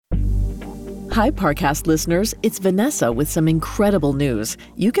Hi, Parcast listeners. It's Vanessa with some incredible news.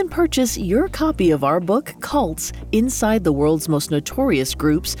 You can purchase your copy of our book, Cults, Inside the World's Most Notorious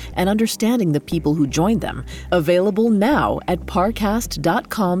Groups and Understanding the People Who Joined Them. Available now at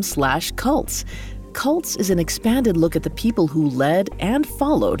parcast.com/cults. Cults is an expanded look at the people who led and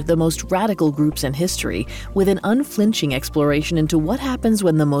followed the most radical groups in history, with an unflinching exploration into what happens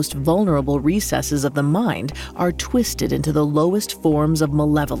when the most vulnerable recesses of the mind are twisted into the lowest forms of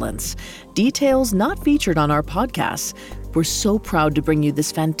malevolence. Details not featured on our podcasts. We're so proud to bring you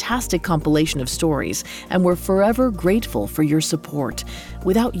this fantastic compilation of stories, and we're forever grateful for your support.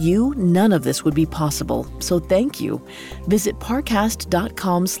 Without you, none of this would be possible, so thank you. Visit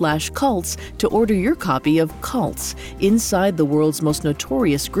parcast.com/cults to order your copy of Cults, Inside the World's Most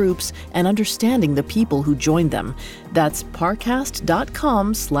Notorious Groups and Understanding the People Who Joined Them. That's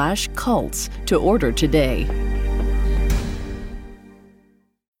parcast.com/cults to order today.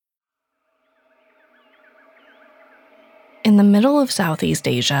 In the middle of Southeast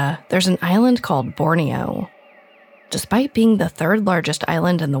Asia, there's an island called Borneo. Despite being the third largest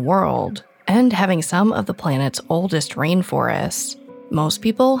island in the world and having some of the planet's oldest rainforests, most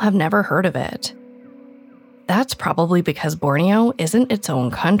people have never heard of it. That's probably because Borneo isn't its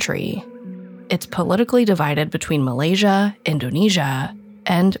own country. It's politically divided between Malaysia, Indonesia,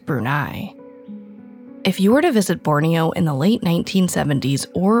 and Brunei. If you were to visit Borneo in the late 1970s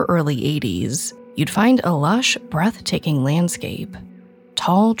or early 80s, you'd find a lush, breathtaking landscape.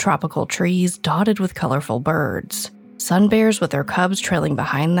 Tall, tropical trees dotted with colorful birds, sun bears with their cubs trailing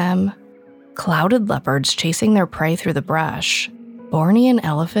behind them, clouded leopards chasing their prey through the brush, Bornean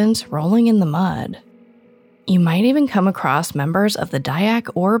elephants rolling in the mud. You might even come across members of the Dayak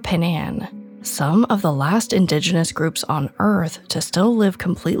or Penan, some of the last indigenous groups on Earth to still live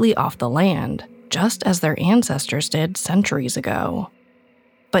completely off the land, just as their ancestors did centuries ago.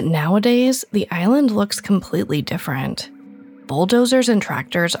 But nowadays, the island looks completely different. Bulldozers and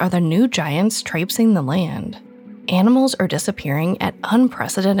tractors are the new giants traipsing the land. Animals are disappearing at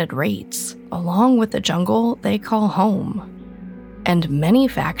unprecedented rates, along with the jungle they call home. And many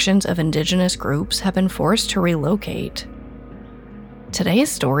factions of indigenous groups have been forced to relocate. Today's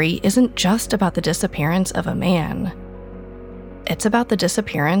story isn't just about the disappearance of a man. It's about the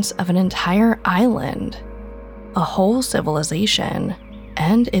disappearance of an entire island, a whole civilization,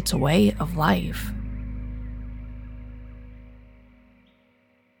 and its way of life.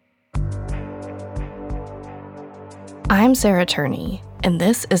 I'm Sarah Turney, and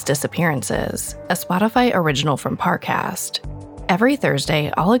this is Disappearances, a Spotify original from Parcast. Every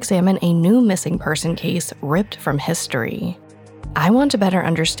Thursday, I'll examine a new missing person case ripped from history. I want to better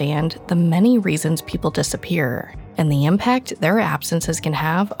understand the many reasons people disappear and the impact their absences can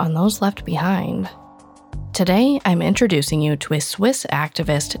have on those left behind. Today, I'm introducing you to a Swiss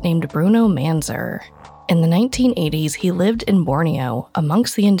activist named Bruno Manser. In the 1980s, he lived in Borneo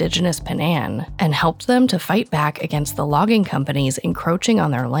amongst the indigenous Penan and helped them to fight back against the logging companies encroaching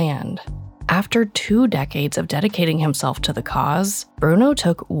on their land. After 2 decades of dedicating himself to the cause, Bruno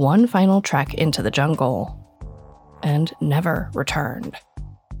took one final trek into the jungle and never returned.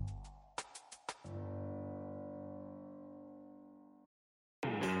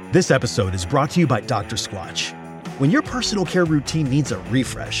 This episode is brought to you by Dr. Squatch. When your personal care routine needs a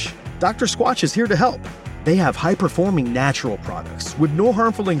refresh, Dr. Squatch is here to help. They have high-performing natural products with no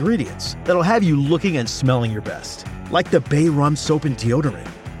harmful ingredients that'll have you looking and smelling your best. Like the Bay Rum Soap and Deodorant.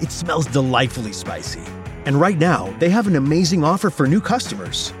 It smells delightfully spicy. And right now, they have an amazing offer for new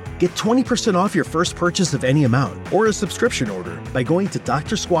customers. Get 20% off your first purchase of any amount or a subscription order by going to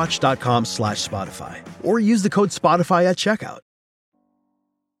drsquatch.com/Spotify or use the code Spotify at checkout.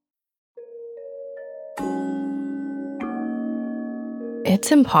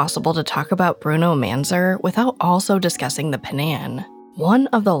 It's impossible to talk about Bruno Manser without also discussing the Penan, one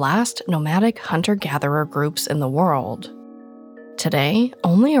of the last nomadic hunter-gatherer groups in the world. Today,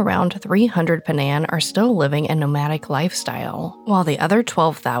 only around 300 Penan are still living a nomadic lifestyle, while the other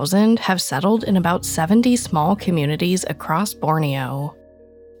 12,000 have settled in about 70 small communities across Borneo.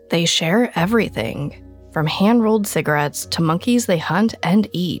 They share everything, from hand-rolled cigarettes to monkeys they hunt and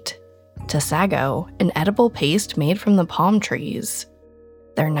eat, to sago, an edible paste made from the palm trees.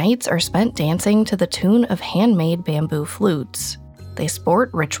 Their nights are spent dancing to the tune of handmade bamboo flutes. They sport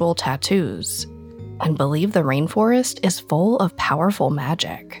ritual tattoos and believe the rainforest is full of powerful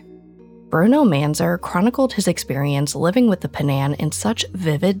magic. Bruno Manser chronicled his experience living with the Penan in such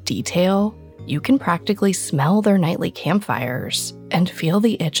vivid detail, you can practically smell their nightly campfires and feel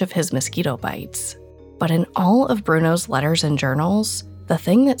the itch of his mosquito bites. But in all of Bruno's letters and journals, the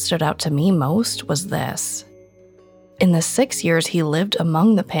thing that stood out to me most was this. In the 6 years he lived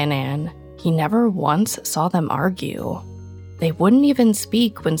among the Penan, He never once saw them argue. They wouldn't even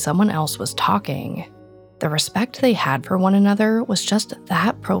speak when someone else was talking. The respect they had for one another was just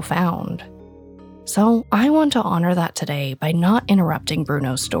that profound. So I want to honor that today by not interrupting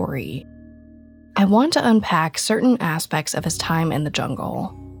Bruno's story. I want to unpack certain aspects of his time in the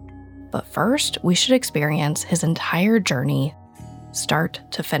jungle. But first, we should experience his entire journey, start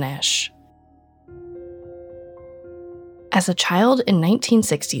to finish. As a child in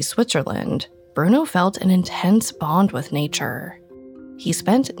 1960s Switzerland, Bruno felt an intense bond with nature. He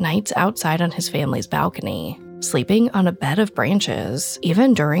spent nights outside on his family's balcony, sleeping on a bed of branches,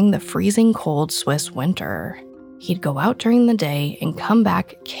 even during the freezing cold Swiss winter. He'd go out during the day and come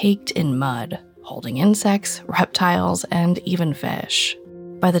back caked in mud, holding insects, reptiles, and even fish.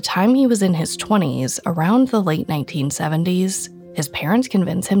 By the time he was in his 20s, around the late 1970s, his parents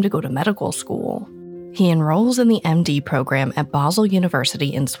convince him to go to medical school. He enrolls in the MD program at Basel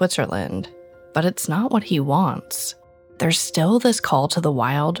University in Switzerland, but it's not what he wants. There's still this call to the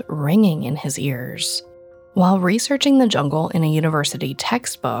wild ringing in his ears. While researching the jungle in a university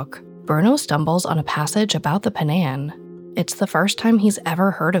textbook, Bruno stumbles on a passage about the Panan. It's the first time he's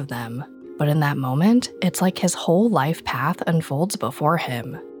ever heard of them, but in that moment, it's like his whole life path unfolds before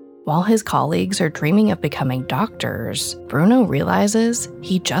him. While his colleagues are dreaming of becoming doctors, Bruno realizes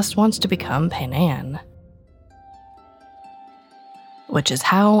he just wants to become Panan. Which is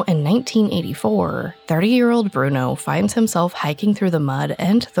how, in 1984, 30-year-old Bruno finds himself hiking through the mud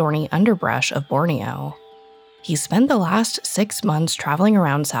and thorny underbrush of Borneo. He spent the last 6 months traveling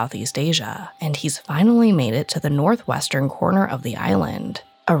around Southeast Asia, and he's finally made it to the northwestern corner of the island,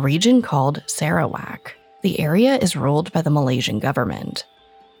 a region called Sarawak. The area is ruled by the Malaysian government.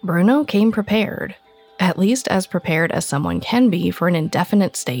 Bruno came prepared, at least as prepared as someone can be for an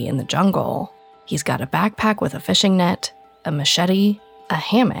indefinite stay in the jungle. He's got a backpack with a fishing net, a machete, a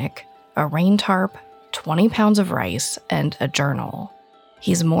hammock, a rain tarp, 20 pounds of rice, and a journal.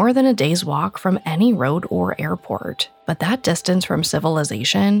 He's more than a day's walk from any road or airport, but that distance from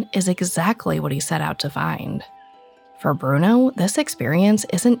civilization is exactly what he set out to find. For Bruno, this experience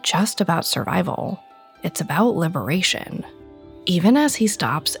isn't just about survival, it's about liberation. Even as he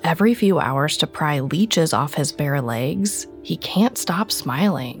stops every few hours to pry leeches off his bare legs, he can't stop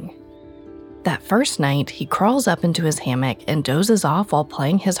smiling. That first night, he crawls up into his hammock and dozes off while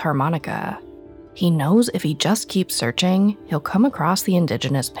playing his harmonica. He knows if he just keeps searching, he'll come across the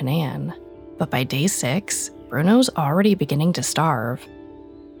indigenous Panan. But by day 6, Bruno's already beginning to starve.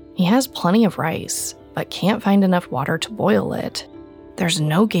 He has plenty of rice, but can't find enough water to boil it. There's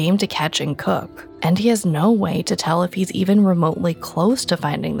no game to catch and cook, and he has no way to tell if he's even remotely close to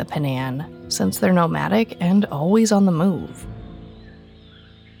finding the Panan, since they're nomadic and always on the move.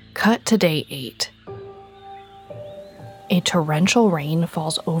 Cut to day 8. A torrential rain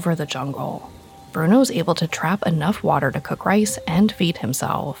falls over the jungle. Bruno's able to trap enough water to cook rice and feed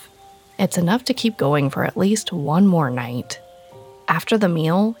himself. It's enough to keep going for at least one more night. After the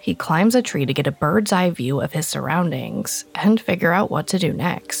meal, he climbs a tree to get a bird's eye view of his surroundings and figure out what to do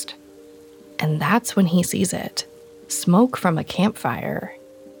next. And that's when he sees it. Smoke from a campfire.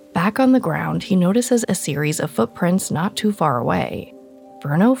 Back on the ground, he notices a series of footprints not too far away.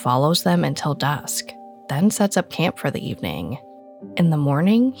 Bruno follows them until dusk, then sets up camp for the evening. In the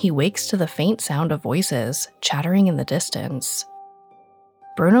morning, he wakes to the faint sound of voices chattering in the distance.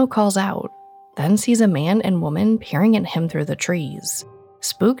 Bruno calls out, then sees a man and woman peering at him through the trees.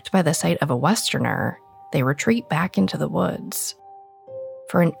 Spooked by the sight of a Westerner, they retreat back into the woods.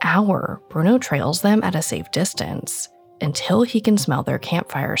 For an hour, Bruno trails them at a safe distance, until he can smell their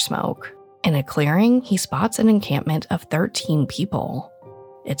campfire smoke. In a clearing, he spots an encampment of 13 people.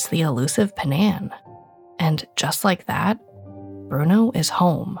 It's the elusive Panan. And just like that, Bruno is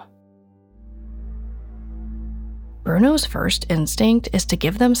home. Bruno's first instinct is to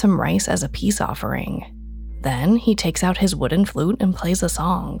give them some rice as a peace offering. Then he takes out his wooden flute and plays a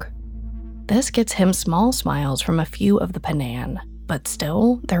song. This gets him small smiles from a few of the Panan, but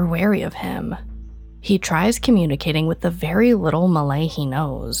still, they're wary of him. He tries communicating with the very little Malay he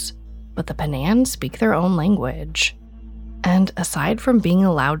knows, but the Panan speak their own language. And aside from being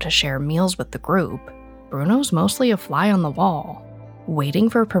allowed to share meals with the group, Bruno's mostly a fly on the wall, waiting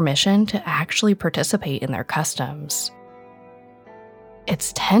for permission to actually participate in their customs.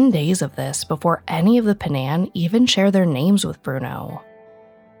 It's 10 days of this before any of the Panan even share their names with Bruno.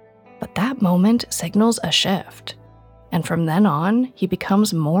 But that moment signals a shift, and from then on, he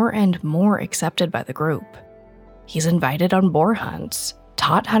becomes more and more accepted by the group. He's invited on boar hunts,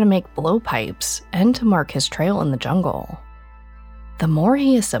 taught how to make blowpipes, and to mark his trail in the jungle. The more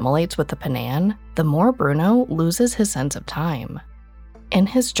he assimilates with the Panan, the more Bruno loses his sense of time. In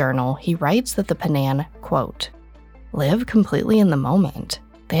his journal, he writes that the Panan, quote, live completely in the moment.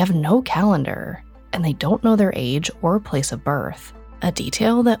 They have no calendar, and they don't know their age or place of birth, a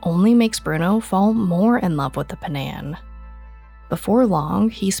detail that only makes Bruno fall more in love with the Panan. Before long,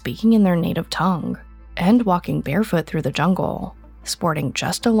 he's speaking in their native tongue and walking barefoot through the jungle, sporting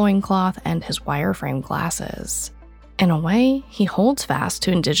just a loincloth and his wireframe glasses. In a way, he holds fast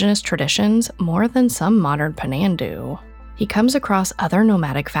to indigenous traditions more than some modern Panan do. He comes across other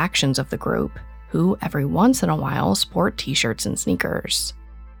nomadic factions of the group, who every once in a while sport t-shirts and sneakers.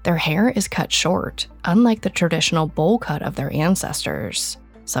 Their hair is cut short, unlike the traditional bowl cut of their ancestors.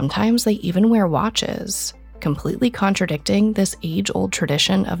 Sometimes they even wear watches, completely contradicting this age-old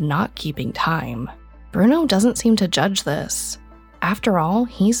tradition of not keeping time. Bruno doesn't seem to judge this. After all,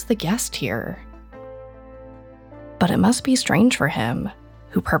 he's the guest here. But it must be strange for him,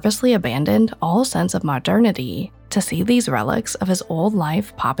 who purposely abandoned all sense of modernity to see these relics of his old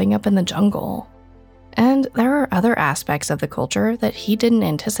life popping up in the jungle. And there are other aspects of the culture that he didn't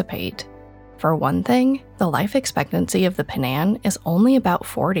anticipate. For one thing, the life expectancy of the Panan is only about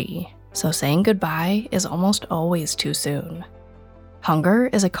 40, so saying goodbye is almost always too soon. Hunger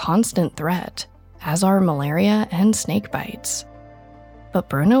is a constant threat, as are malaria and snake bites. But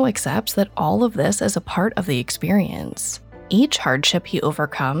Bruno accepts that all of this is a part of the experience. Each hardship he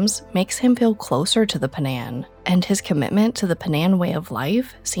overcomes makes him feel closer to the Panan, and his commitment to the Panan way of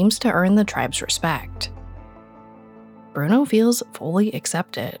life seems to earn the tribe's respect. Bruno feels fully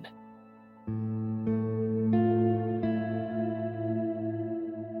accepted.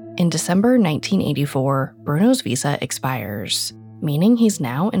 In December 1984, Bruno's visa expires, meaning he's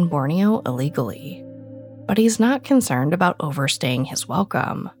now in Borneo illegally. But he's not concerned about overstaying his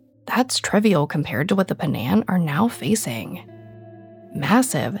welcome. That's trivial compared to what the Panan are now facing.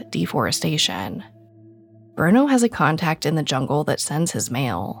 Massive deforestation. Bruno has a contact in the jungle that sends his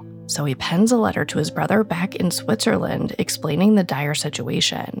mail, so he pens a letter to his brother back in Switzerland explaining the dire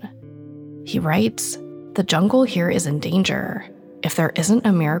situation. He writes, "The jungle here is in danger. If there isn't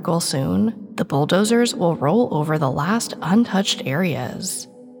a miracle soon, the bulldozers will roll over the last untouched areas.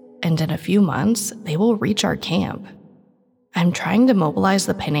 And in a few months, they will reach our camp. I'm trying to mobilize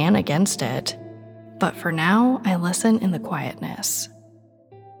the Panan against it, but for now, I listen in the quietness."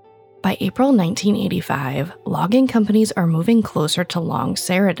 By April 1985, logging companies are moving closer to Long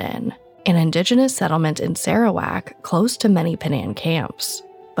Saradin, an indigenous settlement in Sarawak close to many Panan camps.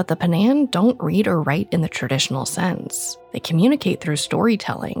 But the Panan don't read or write in the traditional sense. They communicate through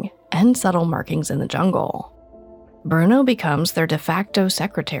storytelling and subtle markings in the jungle. Bruno becomes their de facto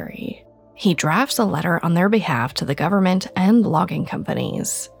secretary. He drafts a letter on their behalf to the government and logging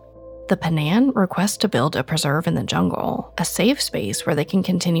companies. The Panan request to build a preserve in the jungle, a safe space where they can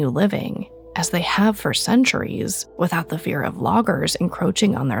continue living, as they have for centuries, without the fear of loggers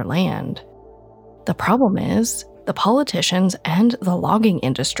encroaching on their land. The problem is, the politicians and the logging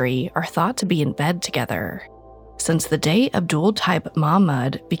industry are thought to be in bed together. Since the day Abdul Taib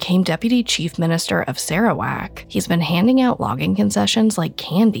Mahmud became Deputy Chief Minister of Sarawak, he's been handing out logging concessions like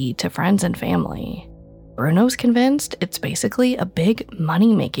candy to friends and family. Bruno's convinced it's basically a big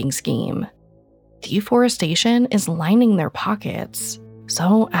money-making scheme. Deforestation is lining their pockets.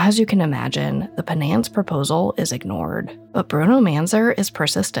 So, as you can imagine, the Panan's proposal is ignored. But Bruno Manser is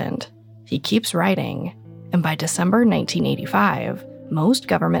persistent. He keeps writing, and by December 1985, most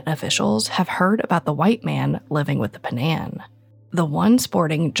government officials have heard about the white man living with the Panan, the one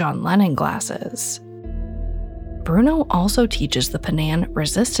sporting John Lennon glasses. Bruno also teaches the Panan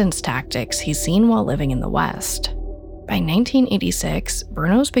resistance tactics he's seen while living in the West. By 1986,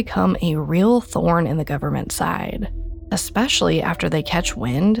 Bruno's become a real thorn in the government side, especially after they catch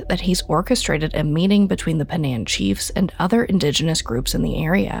wind that he's orchestrated a meeting between the Panan chiefs and other indigenous groups in the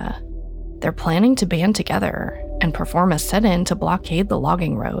area. They're planning to band together and perform a sit-in to blockade the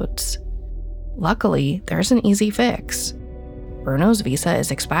logging roads. Luckily, there's an easy fix. Bruno's visa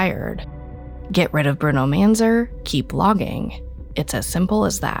is expired. Get rid of Bruno Manser, keep logging. It's as simple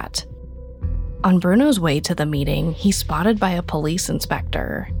as that. On Bruno's way to the meeting, he's spotted by a police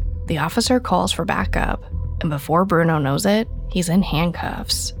inspector. The officer calls for backup, and before Bruno knows it, he's in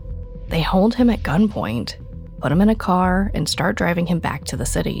handcuffs. They hold him at gunpoint, put him in a car, and start driving him back to the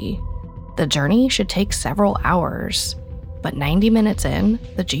city. The journey should take several hours, but 90 minutes in,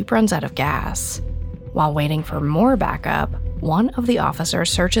 the Jeep runs out of gas. While waiting for more backup, one of the officers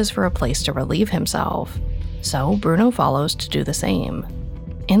searches for a place to relieve himself, so Bruno follows to do the same.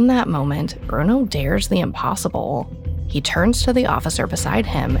 In that moment, Bruno dares the impossible. He turns to the officer beside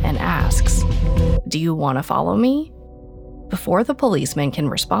him and asks, "Do you want to follow me?" Before the policeman can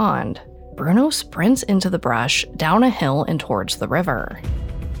respond, Bruno sprints into the brush, down a hill, and towards the river.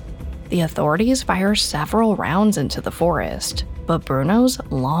 The authorities fire several rounds into the forest, but Bruno's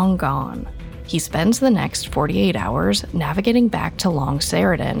long gone. He spends the next 48 hours navigating back to Long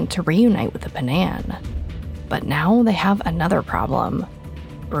Cerridon to reunite with the Panan. But now they have another problem.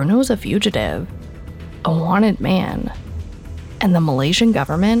 Bruno's a fugitive, a wanted man, and the Malaysian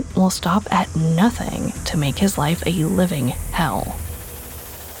government will stop at nothing to make his life a living hell.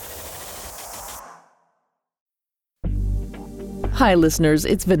 Hi listeners,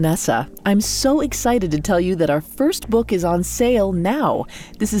 it's Vanessa. I'm so excited to tell you that our first book is on sale now.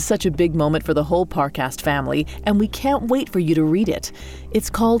 This is such a big moment for the whole Parcast family, and we can't wait for you to read it.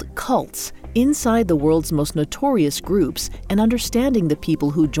 It's called Cults: Inside the World's Most Notorious Groups and Understanding the People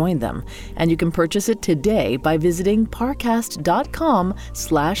Who Joined Them. And you can purchase it today by visiting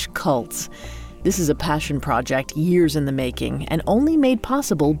parcast.com/cults. This is a passion project years in the making and only made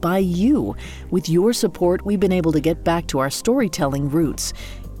possible by you. With your support, we've been able to get back to our storytelling roots.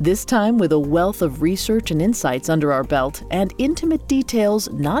 This time with a wealth of research and insights under our belt and intimate details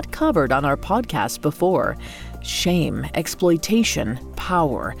not covered on our podcast before. Shame, exploitation,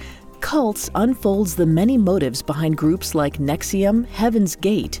 power. Cults unfolds the many motives behind groups like NXIVM, Heaven's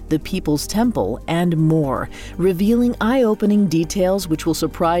Gate, the People's Temple, and more, revealing eye-opening details which will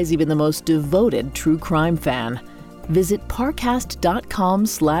surprise even the most devoted true crime fan. Visit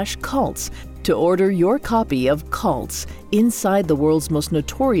parcast.com/cults to order your copy of Cults: Inside the World's Most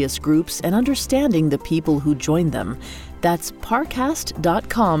Notorious Groups and Understanding the People Who Joined Them. That's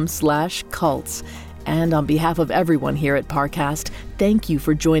parcast.com/cults. And on behalf of everyone here at Parcast, thank you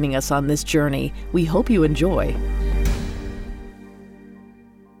for joining us on this journey. We hope you enjoy.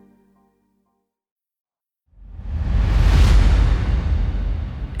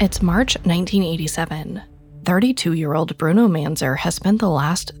 It's March 1987. 32-year-old Bruno Manser has spent the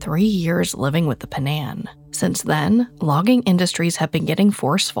last 3 years living with the Panan. Since then, logging industries have been getting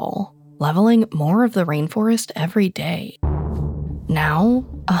forceful, leveling more of the rainforest every day. Now,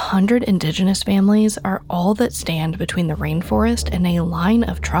 100 indigenous families are all that stand between the rainforest and a line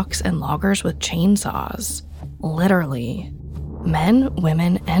of trucks and loggers with chainsaws. Literally. Men,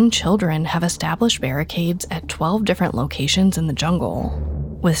 women, and children have established barricades at 12 different locations in the jungle.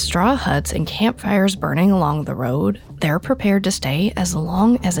 With straw huts and campfires burning along the road, they're prepared to stay as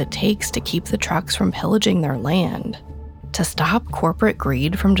long as it takes to keep the trucks from pillaging their land, to stop corporate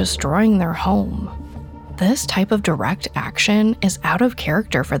greed from destroying their home. This type of direct action is out of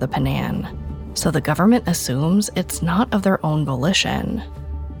character for the Panan, so the government assumes it's not of their own volition.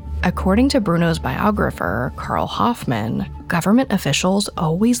 According to Bruno's biographer, Carl Hoffman, government officials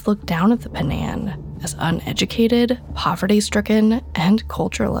always looked down at the Panan as uneducated, poverty-stricken, and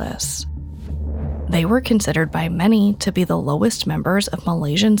cultureless. They were considered by many to be the lowest members of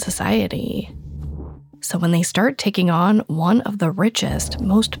Malaysian society. So when they start taking on one of the richest,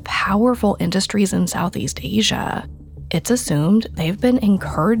 most powerful industries in Southeast Asia, it's assumed they've been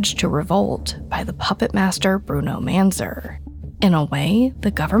encouraged to revolt by the puppet master Bruno Manser. In a way, the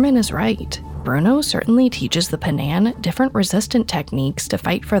government is right. Bruno certainly teaches the Panan different resistant techniques to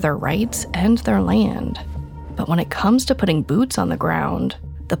fight for their rights and their land. But when it comes to putting boots on the ground,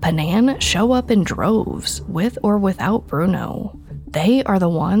 the Panan show up in droves, with or without Bruno. They are the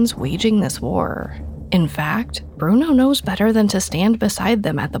ones waging this war. In fact, Bruno knows better than to stand beside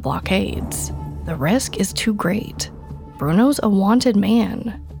them at the blockades. The risk is too great. Bruno's a wanted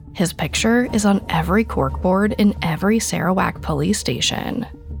man. His picture is on every corkboard in every Sarawak police station.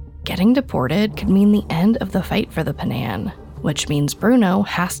 Getting deported could mean the end of the fight for the Panan, which means Bruno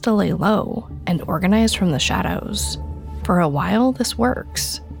has to lay low and organize from the shadows. For a while, this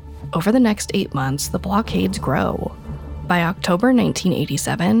works. Over the next 8 months, the blockades grow. By October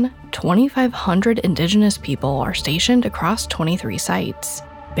 1987, 2,500 indigenous people are stationed across 23 sites,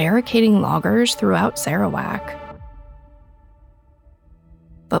 barricading loggers throughout Sarawak.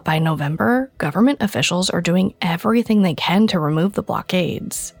 But by November, government officials are doing everything they can to remove the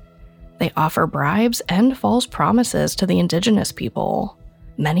blockades. They offer bribes and false promises to the indigenous people,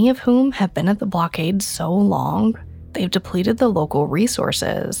 many of whom have been at the blockades so long, they've depleted the local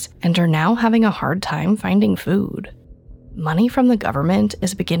resources and are now having a hard time finding food. Money from the government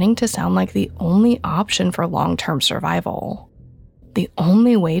is beginning to sound like the only option for long-term survival, the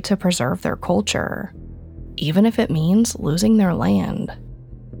only way to preserve their culture, even if it means losing their land.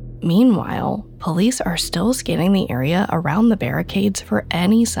 Meanwhile, police are still scanning the area around the barricades for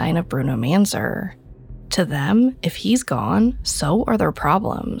any sign of Bruno Manser. To them, if he's gone, so are their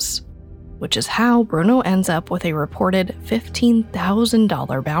problems, which is how Bruno ends up with a reported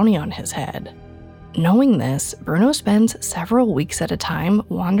 $15,000 bounty on his head. Knowing this, Bruno spends several weeks at a time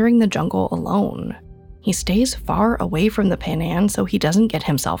wandering the jungle alone. He stays far away from the Pan so he doesn't get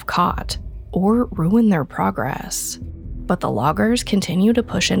himself caught or ruin their progress. But the loggers continue to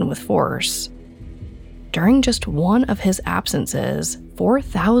push in with force. During just one of his absences,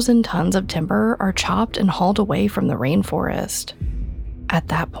 4,000 tons of timber are chopped and hauled away from the rainforest. At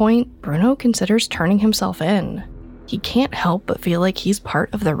that point, Bruno considers turning himself in. He can't help but feel like he's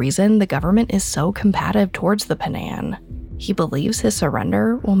part of the reason the government is so combative towards the Panan. He believes his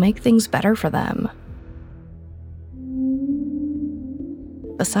surrender will make things better for them.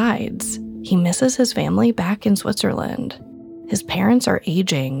 Besides, he misses his family back in Switzerland. His parents are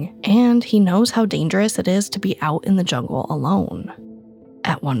aging, and he knows how dangerous it is to be out in the jungle alone.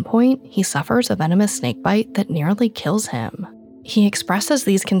 At one point, he suffers a venomous snakebite that nearly kills him. He expresses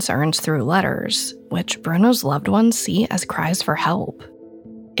these concerns through letters, which Bruno's loved ones see as cries for help.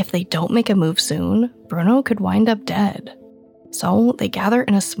 If they don't make a move soon, Bruno could wind up dead. So they gather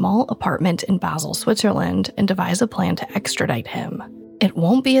in a small apartment in Basel, Switzerland, and devise a plan to extradite him. It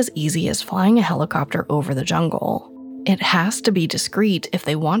won't be as easy as flying a helicopter over the jungle. It has to be discreet if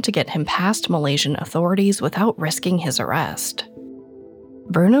they want to get him past Malaysian authorities without risking his arrest.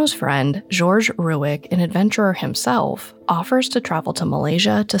 Bruno's friend, Georges Ruick, an adventurer himself, offers to travel to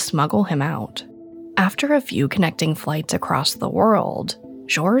Malaysia to smuggle him out. After a few connecting flights across the world,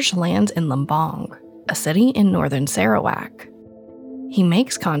 Georges lands in Lembang, a city in northern Sarawak. He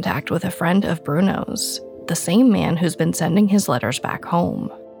makes contact with a friend of Bruno's, the same man who's been sending his letters back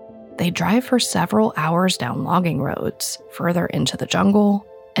home. They drive for several hours down logging roads, further into the jungle,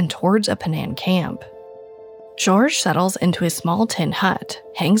 and towards a Panan camp. George settles into his small tin hut,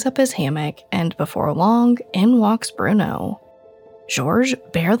 hangs up his hammock, and before long, in walks Bruno. George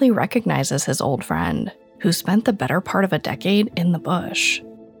barely recognizes his old friend, who spent the better part of a decade in the bush.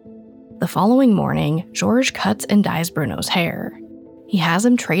 The following morning, George cuts and dyes Bruno's hair. He has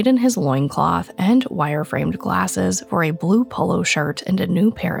him trade in his loincloth and wire-framed glasses for a blue polo shirt and a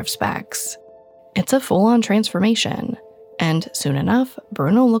new pair of specs. It's a full-on transformation, and soon enough,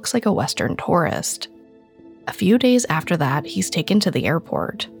 Bruno looks like a Western tourist. A few days after that, he's taken to the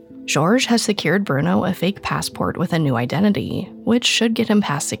airport. George has secured Bruno a fake passport with a new identity, which should get him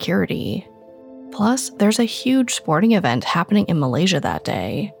past security. Plus, there's a huge sporting event happening in Malaysia that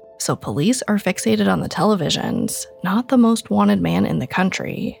day, so police are fixated on the televisions, not the most wanted man in the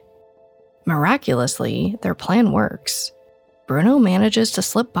country. Miraculously, their plan works. Bruno manages to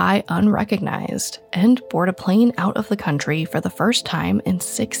slip by unrecognized and board a plane out of the country for the first time in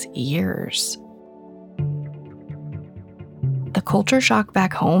 6 years. The culture shock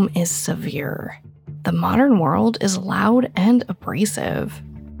back home is severe. The modern world is loud and abrasive.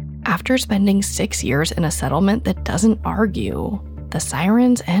 After spending 6 years in a settlement that doesn't argue, the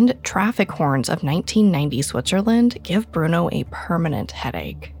sirens and traffic horns of 1990 Switzerland give Bruno a permanent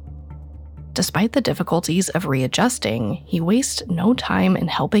headache. Despite the difficulties of readjusting, he wastes no time in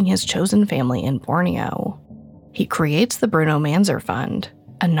helping his chosen family in Borneo. He creates the Bruno Manser Fund,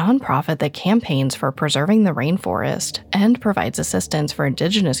 a nonprofit that campaigns for preserving the rainforest and provides assistance for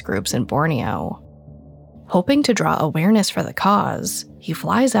indigenous groups in Borneo. Hoping to draw awareness for the cause, he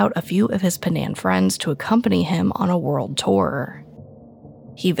flies out a few of his Panan friends to accompany him on a world tour.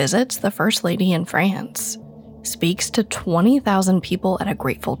 He visits the First Lady in France, speaks to 20,000 people at a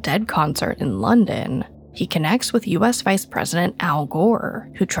Grateful Dead concert in London. He connects with US Vice President Al Gore,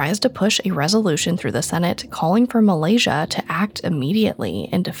 who tries to push a resolution through the Senate calling for Malaysia to act immediately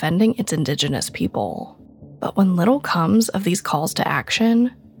in defending its indigenous people. But when little comes of these calls to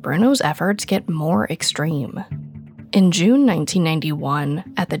action, Bruno's efforts get more extreme. In June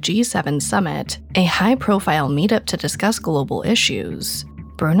 1991, at the G7 summit, a high-profile meetup to discuss global issues,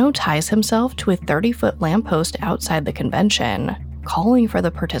 Bruno ties himself to a 30-foot lamppost outside the convention, calling for the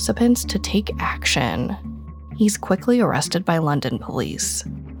participants to take action. He's quickly arrested by London police.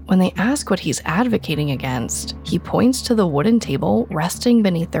 When they ask what he's advocating against, he points to the wooden table resting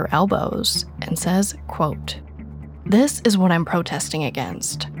beneath their elbows and says, quote, "This is what I'm protesting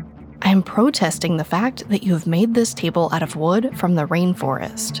against. I am protesting the fact that you have made this table out of wood from the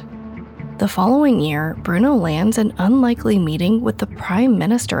rainforest." The following year, Bruno lands an unlikely meeting with the Prime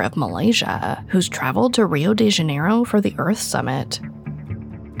Minister of Malaysia, who's traveled to Rio de Janeiro for the Earth Summit.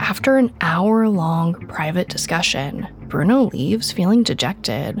 After an hour-long private discussion, Bruno leaves feeling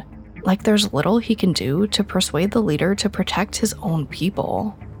dejected, like there's little he can do to persuade the leader to protect his own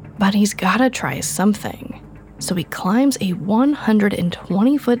people. But he's gotta try something. So he climbs a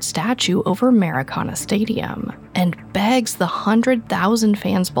 120-foot statue over Maracana Stadium and begs the 100,000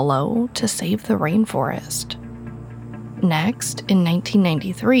 fans below to save the rainforest. Next, in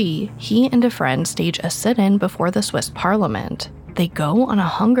 1993, he and a friend stage a sit-in before the Swiss parliament. They go on a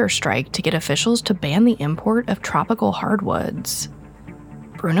hunger strike to get officials to ban the import of tropical hardwoods.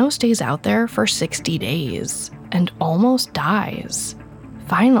 Bruno stays out there for 60 days and almost dies.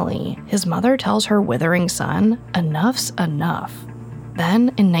 Finally, his mother tells her withering son, enough's enough.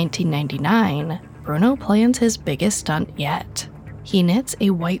 Then, in 1999, Bruno plans his biggest stunt yet. He knits a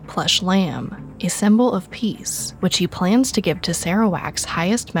white plush lamb, a symbol of peace, which he plans to give to Sarawak's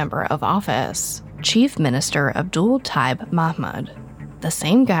highest member of office, Chief Minister Abdul Taib Mahmud, the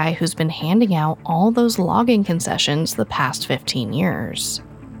same guy who's been handing out all those logging concessions the past 15 years.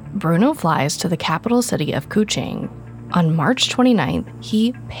 Bruno flies to the capital city of Kuching. On March 29th,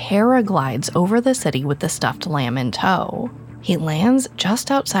 he paraglides over the city with the stuffed lamb in tow. He lands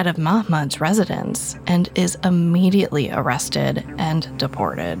just outside of Mahmud's residence and is immediately arrested and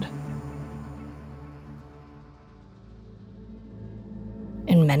deported.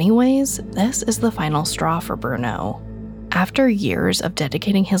 In many ways, this is the final straw for Bruno. After years of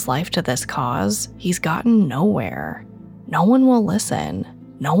dedicating his life to this cause, he's gotten nowhere. No one will listen.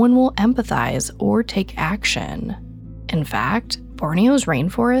 No one will empathize or take action. In fact, Borneo's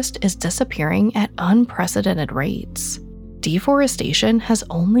rainforest is disappearing at unprecedented rates. Deforestation has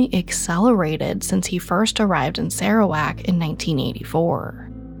only accelerated since he first arrived in Sarawak in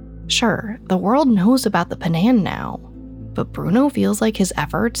 1984. Sure, the world knows about the Penan now, but Bruno feels like his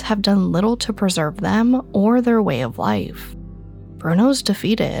efforts have done little to preserve them or their way of life. Bruno's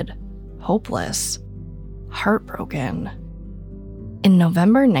defeated, hopeless, heartbroken. In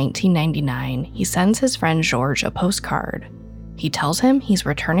November 1999, he sends his friend George a postcard. He tells him he's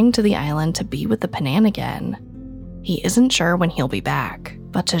returning to the island to be with the Penan again. He isn't sure when he'll be back,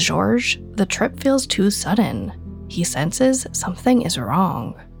 but to George, the trip feels too sudden. He senses something is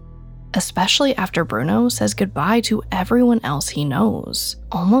wrong. Especially after Bruno says goodbye to everyone else he knows,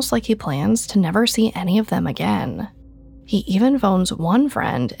 almost like he plans to never see any of them again. He even phones one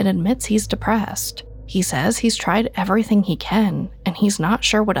friend and admits he's depressed. He says he's tried everything he can, and he's not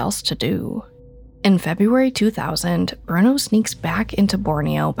sure what else to do. In February 2000, Bruno sneaks back into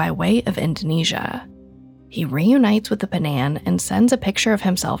Borneo by way of Indonesia. He reunites with the Penan and sends a picture of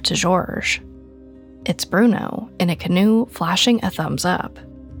himself to George. It's Bruno, in a canoe flashing a thumbs up.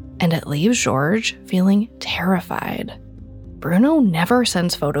 And it leaves George feeling terrified. Bruno never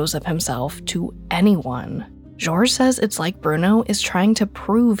sends photos of himself to anyone. George says it's like Bruno is trying to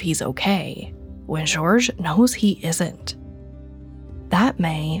prove he's okay, when George knows he isn't. That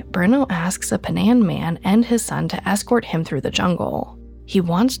May, Bruno asks a Penan man and his son to escort him through the jungle. He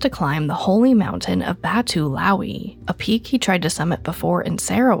wants to climb the holy mountain of Batu Lawi, a peak he tried to summit before in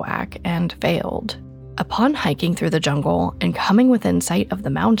Sarawak and failed. Upon hiking through the jungle and coming within sight of the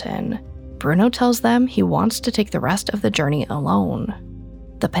mountain, Bruno tells them he wants to take the rest of the journey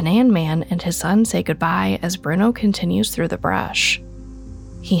alone. The Penan man and his son say goodbye as Bruno continues through the brush.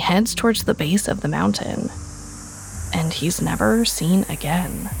 He heads towards the base of the mountain, and he's never seen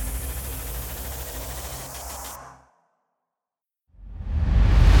again.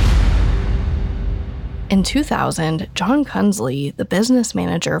 In 2000, John Cunsley, the business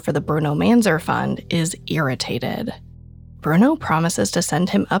manager for the Bruno Manser Fund, is irritated. Bruno promises to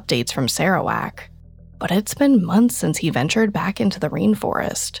send him updates from Sarawak, but it's been months since he ventured back into the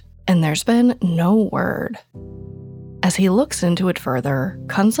rainforest, and there's been no word. As he looks into it further,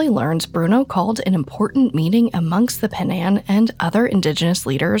 Cunsley learns Bruno called an important meeting amongst the Penan and other indigenous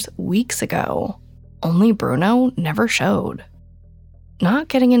leaders weeks ago. Only Bruno never showed. Not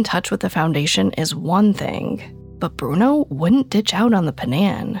getting in touch with the Foundation is one thing, but Bruno wouldn't ditch out on the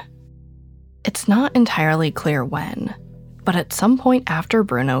Penan. It's not entirely clear when, but at some point after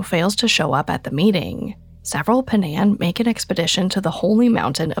Bruno fails to show up at the meeting, several Penan make an expedition to the holy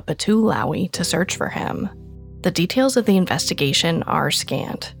mountain of Batu Lawi to search for him. The details of the investigation are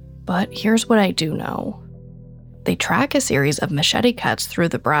scant, but here's what I do know. They track a series of machete cuts through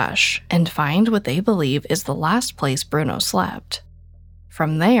the brush and find what they believe is the last place Bruno slept.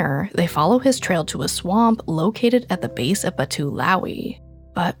 From there, they follow his trail to a swamp located at the base of Batu Lawi.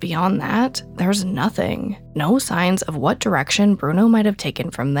 But beyond that, there's nothing. No signs of what direction Bruno might have taken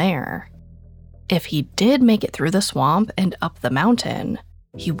from there. If he did make it through the swamp and up the mountain,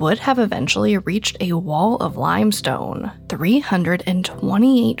 he would have eventually reached a wall of limestone,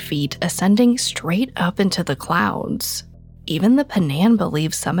 328 feet ascending straight up into the clouds. Even the Penan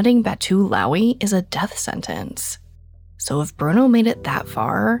believes summiting Batu Lawi is a death sentence. So if Bruno made it that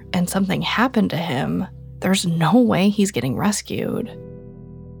far and something happened to him, there's no way he's getting rescued.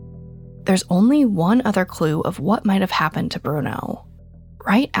 There's only one other clue of what might have happened to Bruno.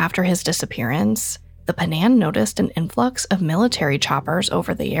 Right after his disappearance, the the Panan noticed an influx of military choppers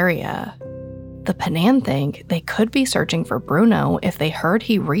over the area. The Panan think they could be searching for Bruno if they heard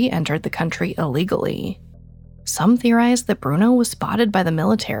he re-entered the country illegally. Some theorize that Bruno was spotted by the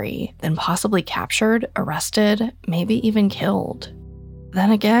military, then possibly captured, arrested, maybe even killed.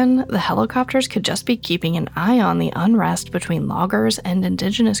 Then again, the helicopters could just be keeping an eye on the unrest between loggers and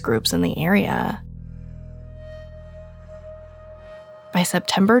indigenous groups in the area. By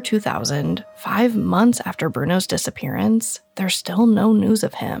September 2000, 5 months after Bruno's disappearance, there's still no news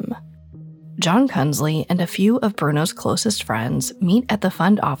of him. John Kunsley and a few of Bruno's closest friends meet at the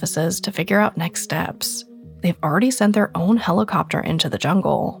fund offices to figure out next steps. They've already sent their own helicopter into the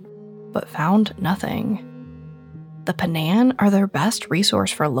jungle, but found nothing. The Panan are their best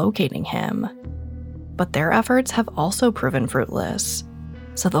resource for locating him, but their efforts have also proven fruitless.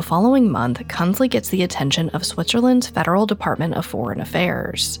 So the following month, Kunsley gets the attention of Switzerland's Federal Department of Foreign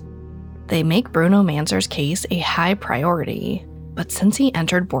Affairs. They make Bruno Manser's case a high priority, but since he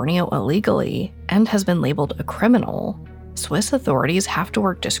entered Borneo illegally and has been labeled a criminal, Swiss authorities have to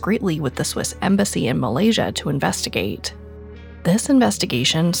work discreetly with the Swiss embassy in Malaysia to investigate. This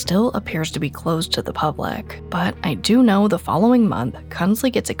investigation still appears to be closed to the public, but I do know the following month, Kunsley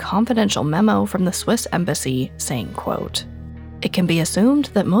gets a confidential memo from the Swiss embassy saying, quote, "It can be assumed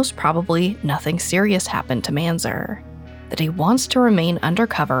that most probably nothing serious happened to Manser, that he wants to remain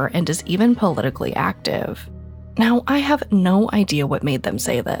undercover and is even politically active." Now, I have no idea what made them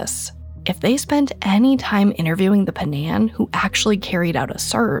say this. If they spent any time interviewing the Panan who actually carried out a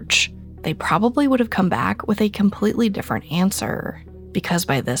search, they probably would have come back with a completely different answer. Because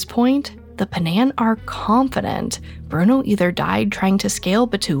by this point, the Panan are confident Bruno either died trying to scale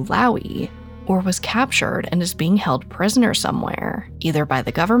Batu Lawi, or was captured and is being held prisoner somewhere, either by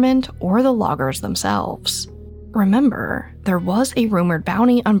the government or the loggers themselves. Remember, there was a rumored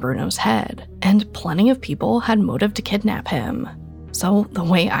bounty on Bruno's head, and plenty of people had motive to kidnap him. So the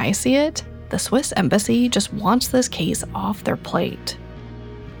way I see it, the Swiss embassy just wants this case off their plate.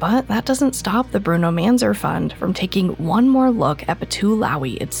 But that doesn't stop the Bruno Manser Fund from taking one more look at Batu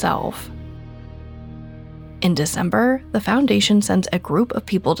Lawi itself. In December, the foundation sends a group of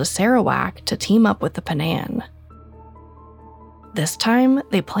people to Sarawak to team up with the Panan. This time,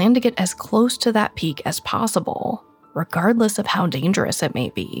 they plan to get as close to that peak as possible, regardless of how dangerous it may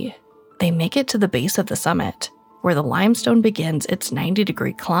be. They make it to the base of the summit, where the limestone begins its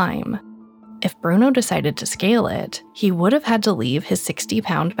 90-degree climb. If Bruno decided to scale it, he would have had to leave his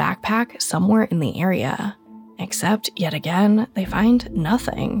 60-pound backpack somewhere in the area. Except, yet again, they find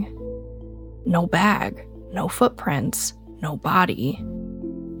nothing. No bag, no footprints, no body.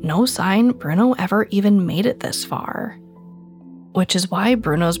 No sign Bruno ever even made it this far. Which is why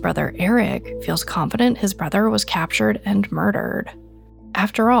Bruno's brother Eric feels confident his brother was captured and murdered.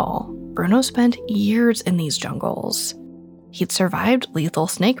 After all, Bruno spent years in these jungles. He'd survived lethal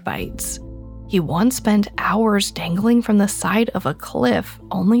snake bites. He once spent hours dangling from the side of a cliff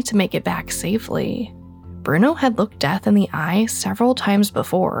only to make it back safely. Bruno had looked death in the eye several times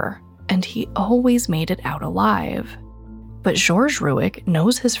before, and he always made it out alive. But Georges Ruick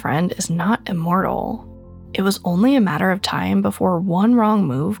knows his friend is not immortal. It was only a matter of time before one wrong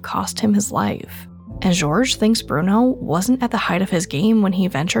move cost him his life. And Georges thinks Bruno wasn't at the height of his game when he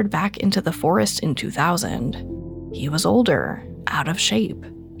ventured back into the forest in 2000. He was older, out of shape.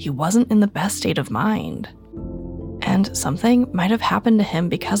 He wasn't in the best state of mind. And something might have happened to him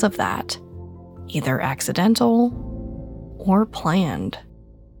because of that. Either accidental or planned.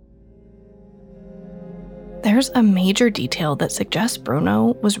 There's a major detail that suggests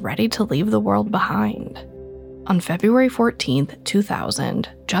Bruno was ready to leave the world behind. On February 14th, 2000,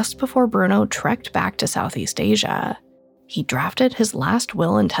 just before Bruno trekked back to Southeast Asia, he drafted his last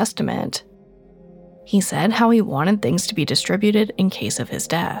will and testament. He said how he wanted things to be distributed in case of his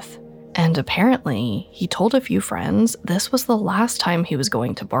death, and apparently, he told a few friends this was the last time he was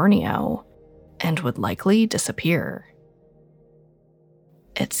going to Borneo, and would likely disappear.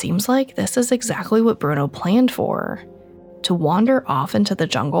 It seems like this is exactly what Bruno planned for, to wander off into the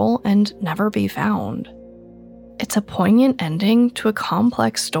jungle and never be found. It's a poignant ending to a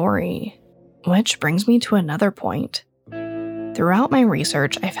complex story, which brings me to another point. Throughout my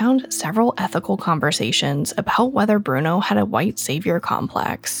research, I found several ethical conversations about whether Bruno had a white savior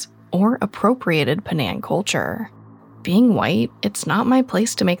complex or appropriated Panan culture. Being white, it's not my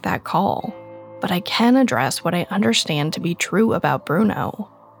place to make that call, but I can address what I understand to be true about Bruno.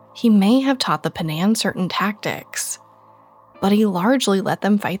 He may have taught the Panan certain tactics, but he largely let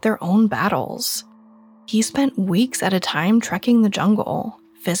them fight their own battles. He spent weeks at a time trekking the jungle,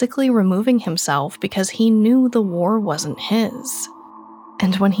 physically removing himself because he knew the war wasn't his.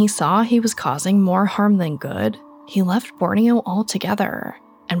 And when he saw he was causing more harm than good, he left Borneo altogether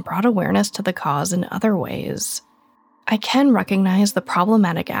and brought awareness to the cause in other ways. I can recognize the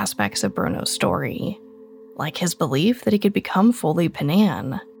problematic aspects of Bruno's story, like his belief that he could become fully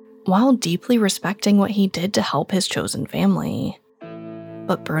Penan, while deeply respecting what he did to help his chosen family.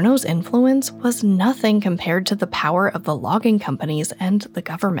 But Bruno's influence was nothing compared to the power of the logging companies and the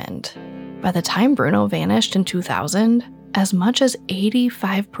government. By the time Bruno vanished in 2000, as much as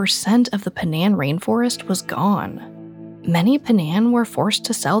 85% of the Penan rainforest was gone. Many Penan were forced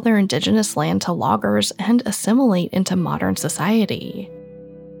to sell their indigenous land to loggers and assimilate into modern society.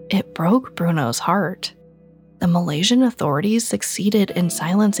 It broke Bruno's heart. The Malaysian authorities succeeded in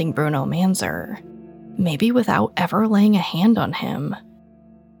silencing Bruno Manser, maybe without ever laying a hand on him.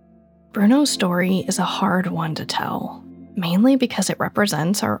 Bruno's story is a hard one to tell, mainly because it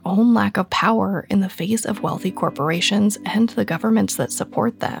represents our own lack of power in the face of wealthy corporations and the governments that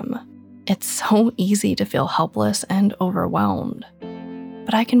support them. It's so easy to feel helpless and overwhelmed.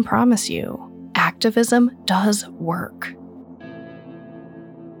 But I can promise you, activism does work.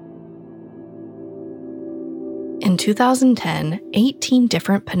 In 2010, 18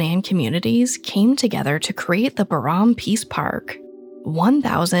 different Penan communities came together to create the Baram Peace Park,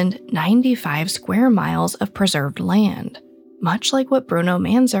 1,095 square miles of preserved land, much like what Bruno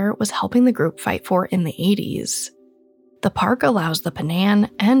Manser was helping the group fight for in the 80s. The park allows the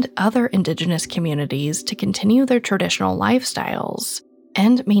Penan and other indigenous communities to continue their traditional lifestyles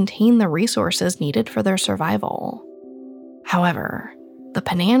and maintain the resources needed for their survival. However, the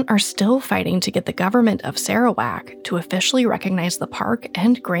Penan are still fighting to get the government of Sarawak to officially recognize the park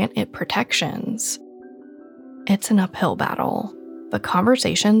and grant it protections. It's an uphill battle, but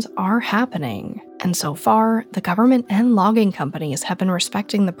conversations are happening, and so far, the government and logging companies have been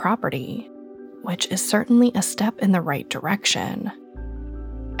respecting the property, which is certainly a step in the right direction.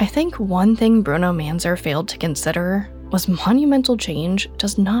 I think one thing Bruno Manser failed to consider was monumental change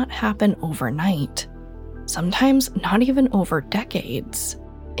does not happen overnight. Sometimes not even over decades.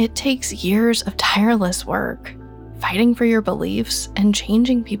 It takes years of tireless work, fighting for your beliefs and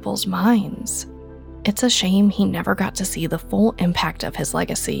changing people's minds. It's a shame he never got to see the full impact of his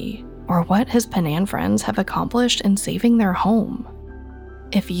legacy, or what his Penan friends have accomplished in saving their home.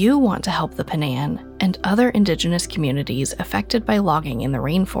 If you want to help the Penan and other indigenous communities affected by logging in the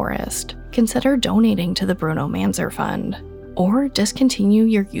rainforest, consider donating to the Bruno Manser Fund, or discontinue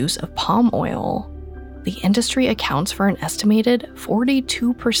your use of palm oil. The industry accounts for an estimated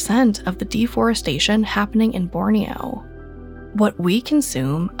 42% of the deforestation happening in Borneo. What we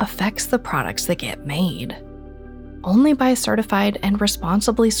consume affects the products that get made. Only buy certified and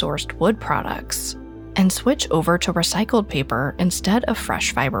responsibly sourced wood products, and switch over to recycled paper instead of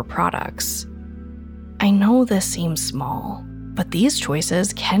fresh fiber products. I know this seems small, but these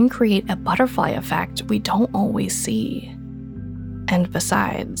choices can create a butterfly effect we don't always see. And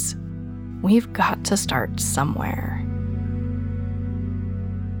besides, we've got to start somewhere.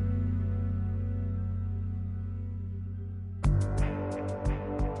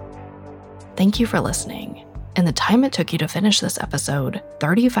 Thank you for listening. In the time it took you to finish this episode,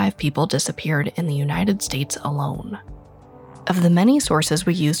 35 people disappeared in the United States alone. Of the many sources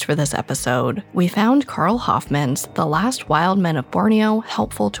we used for this episode, we found Carl Hoffman's The Last Wild Men of Borneo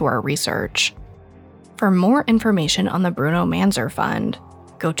helpful to our research. For more information on the Bruno Manser Fund,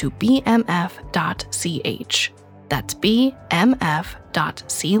 go to bmf.ch. That's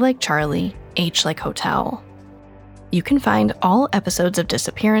bmf.c like Charlie, H like Hotel. You can find all episodes of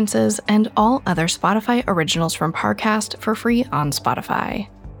Disappearances and all other Spotify originals from Parcast for free on Spotify.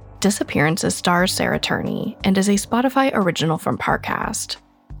 Disappearances stars Sarah Turney and is a Spotify original from Parcast.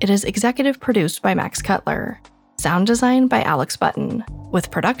 It is executive produced by Max Cutler, sound design by Alex Button,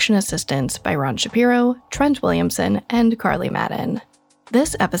 with production assistance by Ron Shapiro, Trent Williamson, and Carly Madden.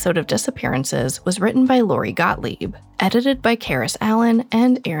 This episode of Disappearances was written by Lori Gottlieb, edited by Karis Allen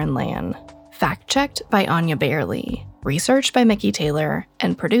and Aaron Lan. Fact-checked by Anya Bayerly, researched by Mickey Taylor,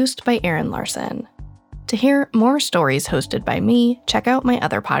 and produced by Aaron Larson. To hear more stories hosted by me, check out my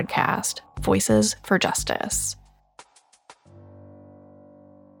other podcast, Voices for Justice.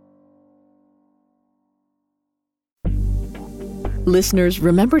 Listeners,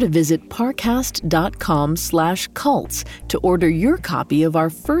 remember to visit parcast.com/cults to order your copy of our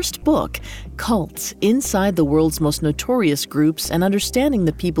first book, Cults: Inside the World's Most Notorious Groups and Understanding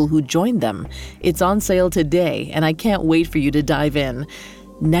the People Who Joined Them. It's on sale today, and I can't wait for you to dive in.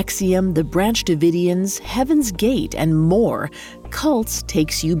 NXIVM, The Branch Davidians, Heaven's Gate, and more, Cults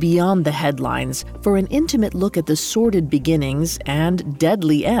takes you beyond the headlines for an intimate look at the sordid beginnings and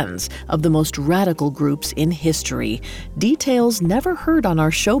deadly ends of the most radical groups in history. Details never heard on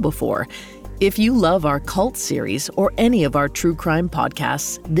our show before. If you love our Cult series or any of our true crime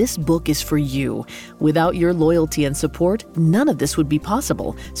podcasts, this book is for you. Without your loyalty and support, none of this would be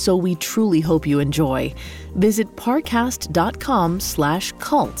possible, so we truly hope you enjoy. Visit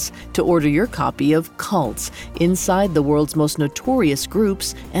parcast.com/cults to order your copy of Cults, Inside the World's Most Notorious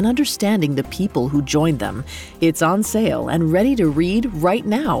Groups and Understanding the People Who Joined Them. It's on sale and ready to read right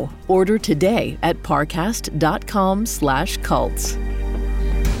now. Order today at parcast.com/cults.